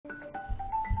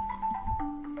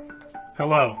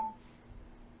Hello.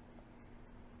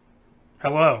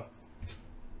 Hello.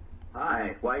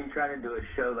 Hi. Why are you trying to do a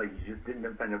show like you just didn't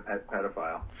defend a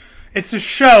pedophile? It's a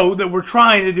show that we're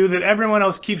trying to do that everyone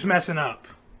else keeps messing up.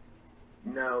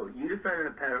 No, you defended a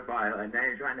pedophile, and now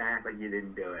you're trying to act like you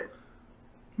didn't do it.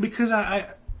 Because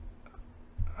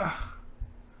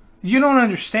you don't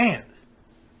understand.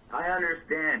 I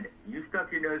understand. You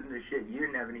stuck your nose in the shit you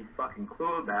didn't have any fucking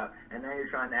clue about, and now you're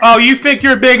trying to act Oh, you think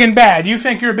you're big and bad. You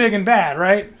think you're big and bad,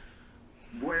 right?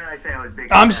 When did I say I was big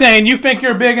and I'm bad? saying you think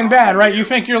you're big and bad, right? You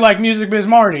think you're like Music Biz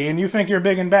Marty, and you think you're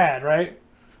big and bad, right?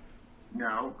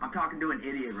 No, I'm talking to an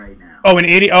idiot right now. Oh, an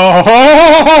idiot. Oh,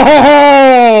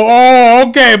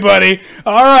 okay, buddy.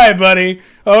 All right, buddy.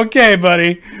 Okay,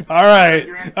 buddy. All right.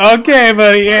 Okay,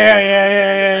 buddy.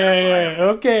 Yeah.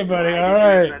 Okay, buddy. All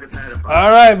right.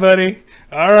 All right, buddy.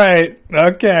 All right.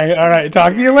 Okay. All right.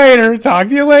 Talk to you later. Talk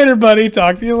to you later, buddy.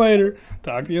 Talk to you later.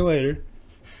 Talk to you later.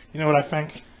 You know what I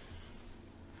think?